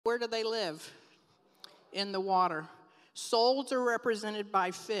where do they live? In the water. Souls are represented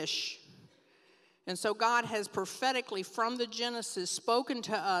by fish. And so God has prophetically, from the Genesis, spoken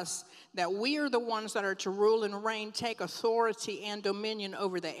to us that we are the ones that are to rule and reign, take authority and dominion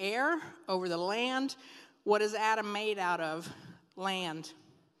over the air, over the land. What is Adam made out of? Land.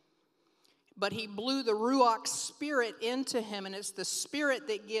 But he blew the ruok spirit into him, and it's the spirit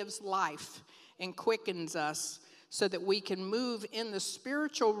that gives life and quickens us so that we can move in the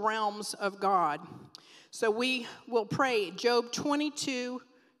spiritual realms of God. So we will pray Job 22,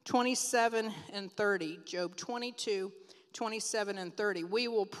 27 and 30. Job 22, 27 and 30. We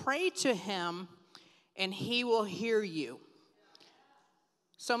will pray to him and he will hear you.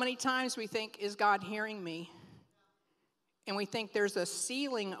 So many times we think, is God hearing me? And we think there's a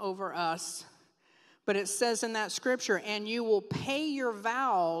ceiling over us. But it says in that scripture, and you will pay your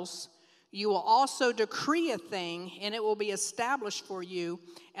vows, you will also decree a thing, and it will be established for you,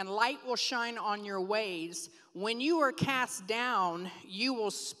 and light will shine on your ways. When you are cast down, you will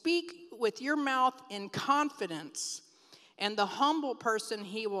speak with your mouth in confidence, and the humble person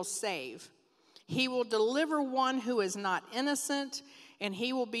he will save. He will deliver one who is not innocent, and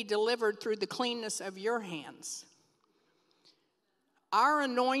he will be delivered through the cleanness of your hands. Our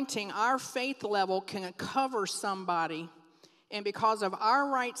anointing, our faith level can cover somebody, and because of our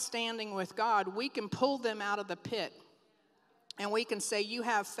right standing with God, we can pull them out of the pit. And we can say, you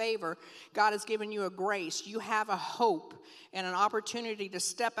have favor. God has given you a grace. You have a hope and an opportunity to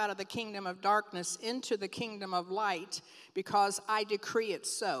step out of the kingdom of darkness into the kingdom of light because I decree it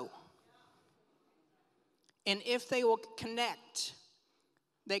so. And if they will connect,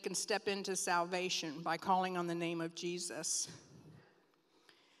 they can step into salvation by calling on the name of Jesus.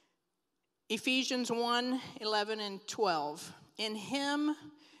 Ephesians 1, 11 and 12. In him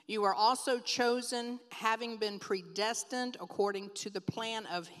you are also chosen, having been predestined according to the plan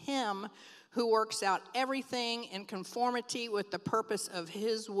of him who works out everything in conformity with the purpose of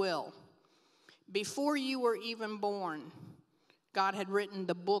his will. Before you were even born, God had written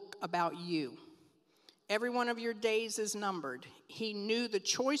the book about you. Every one of your days is numbered. He knew the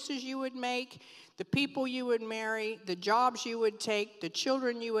choices you would make, the people you would marry, the jobs you would take, the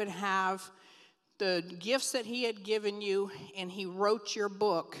children you would have, the gifts that he had given you, and he wrote your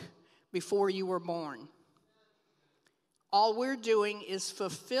book before you were born. All we're doing is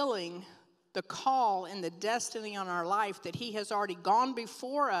fulfilling the call and the destiny on our life that he has already gone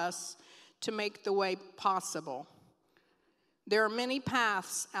before us to make the way possible. There are many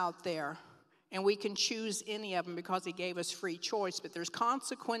paths out there, and we can choose any of them because he gave us free choice, but there's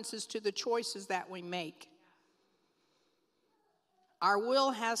consequences to the choices that we make. Our will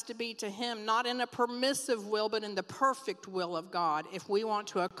has to be to him, not in a permissive will, but in the perfect will of God. If we want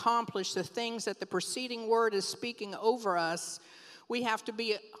to accomplish the things that the preceding word is speaking over us, we have to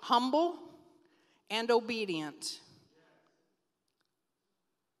be humble and obedient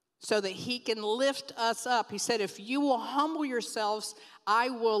so that he can lift us up. He said, if you will humble yourselves, I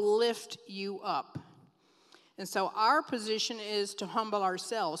will lift you up. And so our position is to humble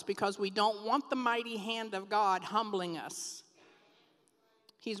ourselves because we don't want the mighty hand of God humbling us.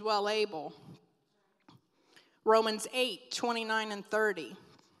 He's well able. Romans 8, 29 and 30.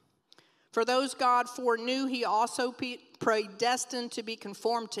 For those God foreknew, he also predestined to be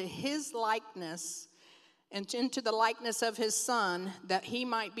conformed to his likeness and into the likeness of his Son, that he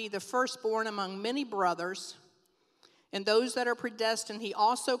might be the firstborn among many brothers. And those that are predestined, he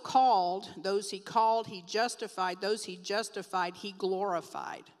also called. Those he called, he justified. Those he justified, he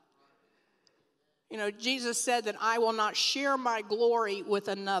glorified. You know, Jesus said that I will not share my glory with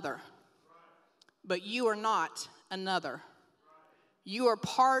another. But you are not another. You are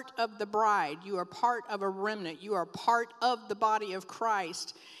part of the bride. You are part of a remnant. You are part of the body of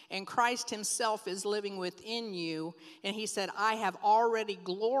Christ. And Christ himself is living within you. And he said, I have already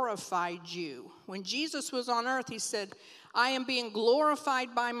glorified you. When Jesus was on earth, he said, I am being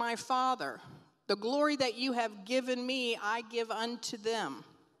glorified by my Father. The glory that you have given me, I give unto them.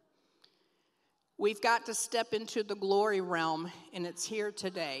 We've got to step into the glory realm, and it's here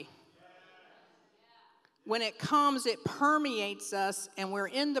today. When it comes, it permeates us, and we're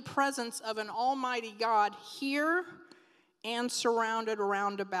in the presence of an almighty God here and surrounded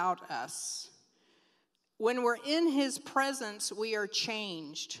around about us. When we're in his presence, we are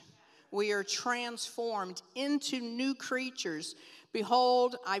changed. We are transformed into new creatures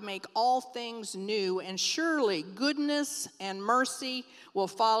Behold, I make all things new, and surely goodness and mercy will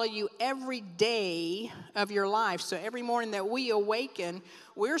follow you every day of your life. So every morning that we awaken,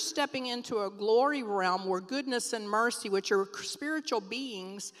 we're stepping into a glory realm where goodness and mercy, which are spiritual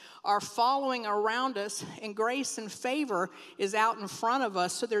beings, are following around us, and grace and favor is out in front of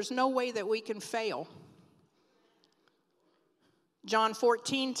us, so there's no way that we can fail. John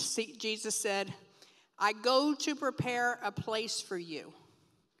 14, Jesus said, I go to prepare a place for you.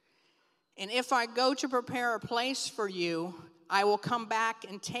 And if I go to prepare a place for you, I will come back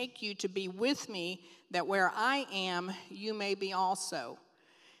and take you to be with me, that where I am, you may be also.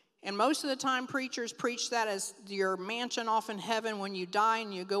 And most of the time, preachers preach that as your mansion off in heaven. When you die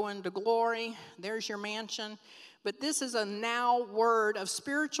and you go into glory, there's your mansion. But this is a now word of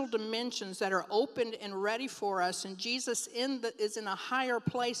spiritual dimensions that are opened and ready for us. And Jesus is in a higher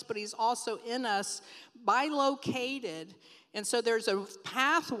place, but he's also in us, bilocated. And so there's a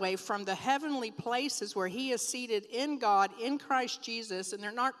pathway from the heavenly places where he is seated in God, in Christ Jesus, and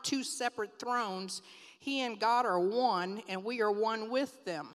they're not two separate thrones. He and God are one, and we are one with them.